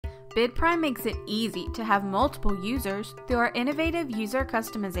BidPrime makes it easy to have multiple users through our innovative user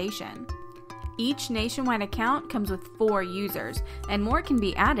customization. Each nationwide account comes with 4 users, and more can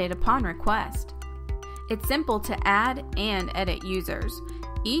be added upon request. It's simple to add and edit users.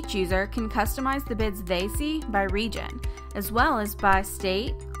 Each user can customize the bids they see by region, as well as by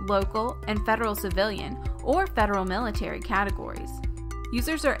state, local, and federal civilian or federal military categories.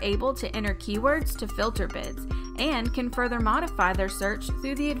 Users are able to enter keywords to filter bids and can further modify their search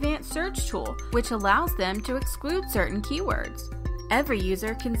through the advanced search tool, which allows them to exclude certain keywords. Every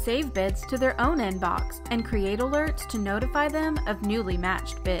user can save bids to their own inbox and create alerts to notify them of newly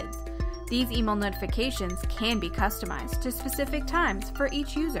matched bids. These email notifications can be customized to specific times for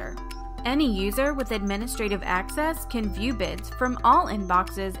each user. Any user with administrative access can view bids from all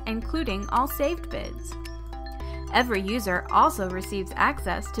inboxes, including all saved bids. Every user also receives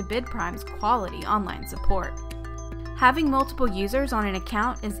access to BidPrime's quality online support. Having multiple users on an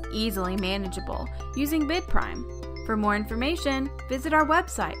account is easily manageable using BidPrime. For more information, visit our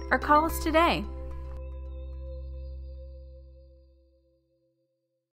website or call us today.